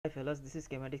Fellas, this is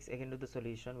Chemaddicts again to the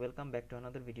solution. Welcome back to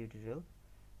another video tutorial.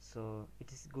 So it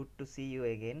is good to see you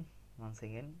again once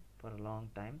again for a long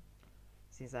time,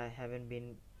 since I haven't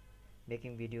been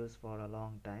making videos for a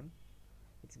long time.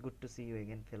 It's good to see you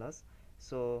again, fellas.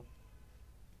 So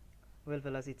well,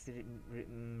 fellas, it's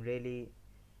really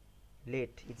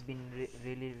late. It's been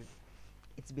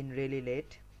really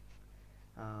late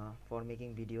for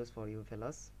making videos for you,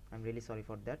 fellas. I'm really sorry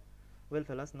for that. Well,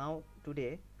 fellas, now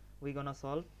today we're gonna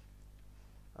solve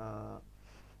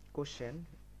question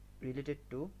related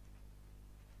to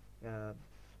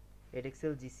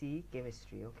Edexcel GCE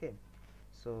chemistry. Okay,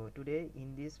 so today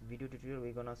in this video tutorial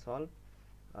we're gonna solve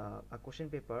a question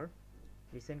paper,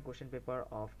 recent question paper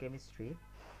of chemistry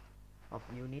of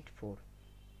unit 4.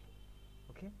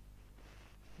 Okay,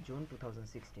 June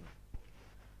 2016.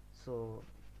 So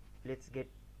let's get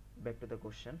back to the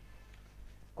question.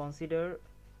 Consider,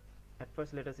 at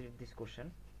first let us read this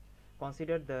question.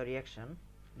 Consider the reaction.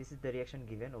 This is the reaction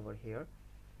given over here.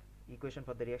 Equation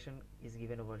for the reaction is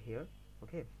given over here.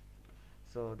 Okay,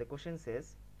 so the question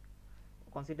says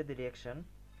consider the reaction,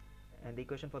 and the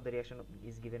equation for the reaction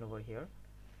is given over here.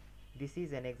 This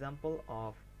is an example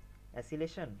of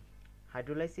acylation,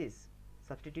 hydrolysis,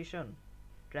 substitution,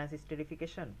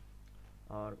 transesterification,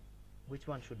 or which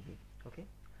one should be? Okay,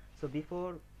 so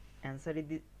before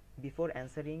answering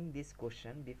this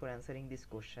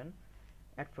question,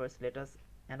 at first let us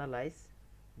analyze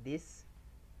this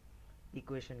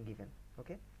equation given.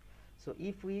 Okay, so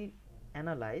if we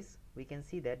analyze, we can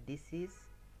see that this is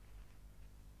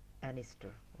an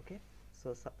ester. Okay,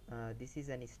 so this is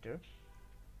an ester,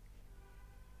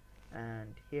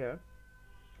 and here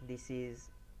this is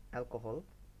alcohol,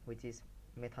 which is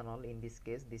methanol. In this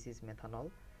case this is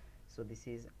methanol, so this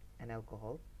is an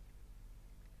alcohol.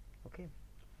 Okay,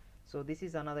 so this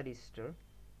is another ester,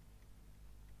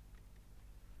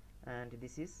 and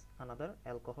this is another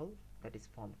alcohol that is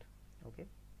formed. Okay,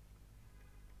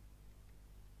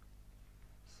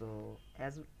 so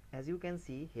as you can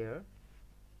see here,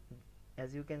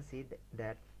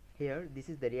 that here this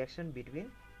is the reaction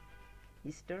between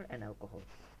ester and alcohol.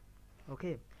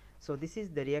 Okay, so this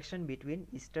is the reaction between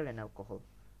ester and alcohol.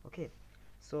 Okay,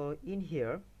 so in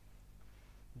here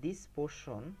this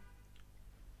portion,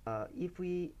 if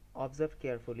we observe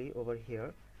carefully over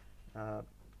here,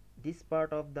 this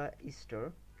part of the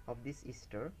ester, of this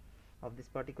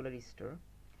particular ester,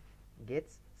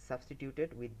 gets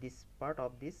substituted with this part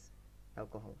of this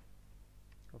alcohol.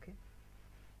 Okay,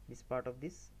 this part of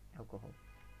this alcohol,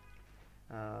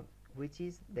 which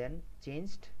is then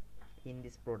changed in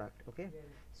this product. Okay,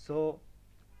 so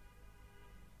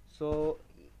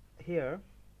here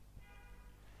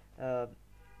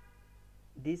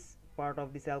this part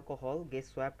of this alcohol gets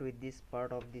swapped with this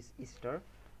part of this ester,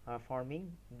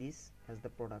 forming this as the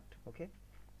product. Okay,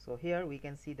 so here we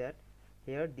can see that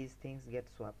here these things get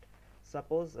swapped.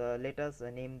 Suppose let us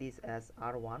name this as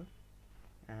R1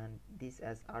 and this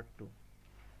as R2.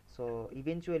 So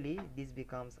eventually this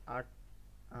becomes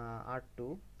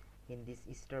R2 in this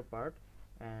ester part,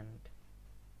 and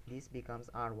this becomes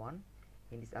R1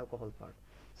 in this alcohol part.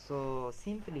 So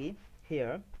simply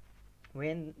here,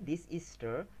 when this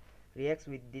ester reacts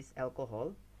with this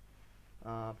alcohol,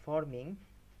 forming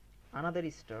another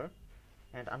ester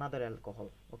and another alcohol.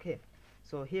 Okay,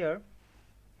 so here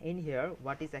in here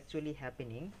what is actually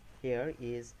happening here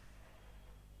is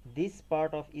this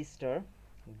part of ester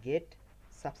get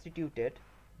substituted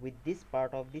with this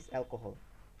part of this alcohol.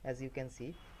 As you can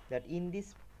see that in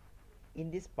this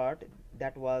part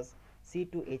that was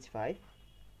C2H5.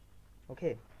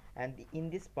 Okay, and in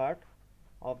this part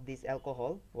of this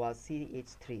alcohol was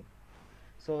CH3.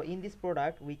 so in this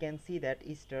product we can see that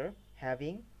ester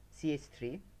having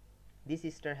CH3, this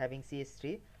ester having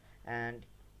CH3, and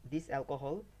this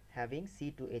alcohol having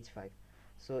C2H5.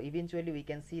 so eventually we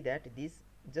can see that this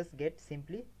just get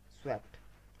simply swapped,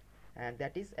 and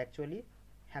that is actually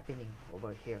happening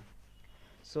over here.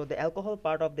 So the alcohol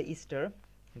part of the ester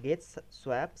gets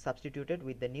substituted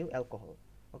with the new alcohol.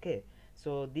 Okay,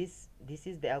 so this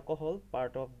is the alcohol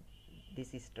part of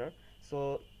this ester.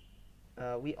 So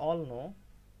we all know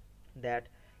that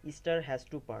ester has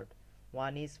two parts.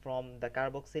 One is from the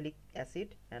carboxylic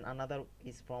acid and another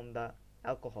is from the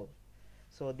alcohol.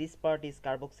 So this part is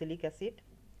carboxylic acid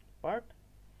part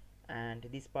and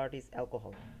this part is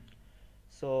alcohol.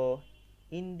 So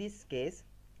in this case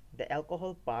the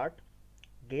alcohol part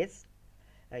gets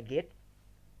get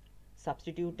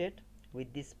substituted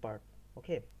with this part.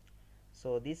 Okay,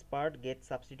 so this part gets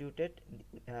substituted,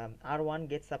 R1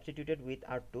 gets substituted with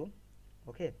R2.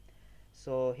 Okay,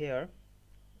 so here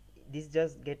this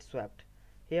just gets swapped.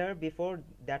 here before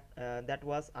that that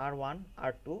was R1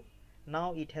 R2,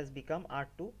 now it has become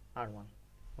R2 R1.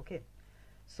 Okay,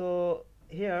 so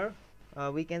here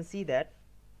we can see that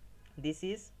this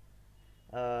is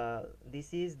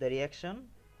the reaction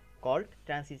called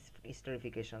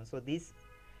transesterification. So this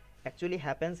actually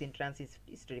happens in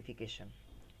transesterification.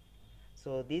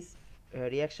 So this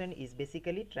reaction is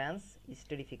basically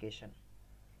transesterification.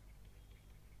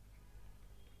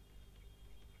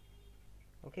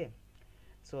 Okay,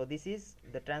 so this is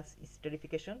the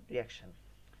transesterification reaction.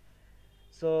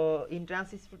 So in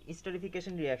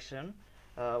transesterification reaction,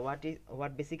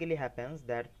 what basically happens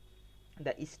that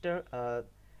the ester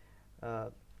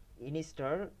in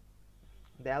ester,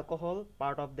 the alcohol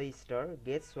part of the ester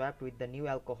gets swapped with the new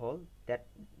alcohol that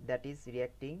is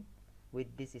reacting with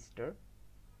this ester,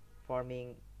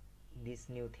 forming these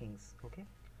new things. Okay,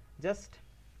 just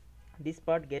this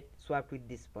part get swapped with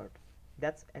this part.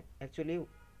 That's actually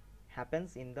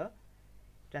happens in the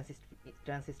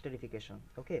transesterification.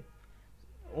 Okay,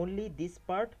 only this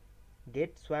part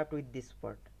get swapped with this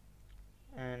part,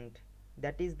 and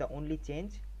that is the only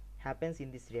change happens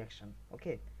in this reaction.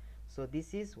 Okay, so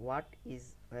this is what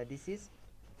is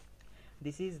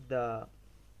this is the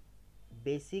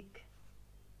basic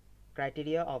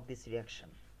criteria of this reaction.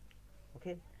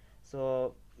 Okay,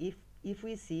 so if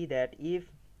we see that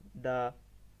if the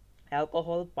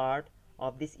alcohol part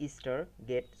of this ester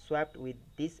get swapped with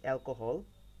this alcohol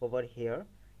over here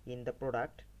in the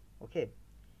product, okay,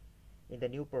 in the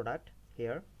new product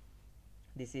here,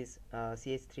 this is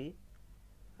CH3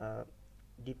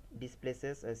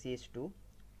 displaces CH2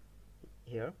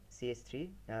 here, CH3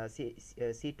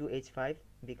 C2H5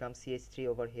 becomes CH3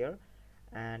 over here,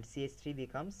 and CH3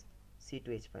 becomes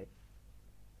C2H5,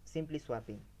 simply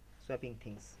swapping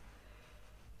things.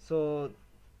 So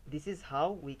this is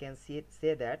how we can say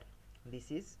that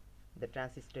this is the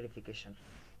transesterification.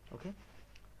 Okay,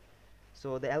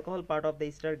 so the alcohol part of the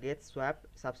ester gets swapped,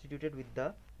 substituted with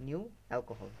the new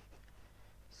alcohol.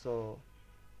 So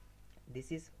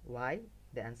this is why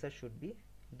the answer should be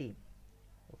D.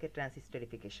 Okay,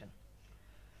 transesterification.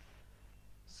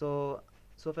 So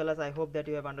fellas, I hope that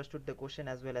you have understood the question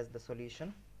as well as the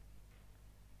solution.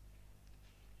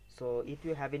 So if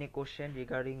you have any question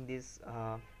regarding this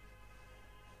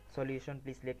solution,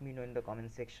 please let me know in the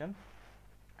comment section.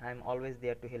 I am always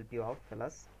there to help you out,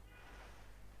 fellas.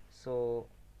 So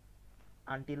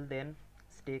until then,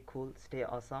 stay cool, stay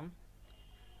awesome,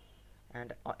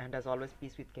 and as always,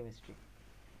 peace with chemistry.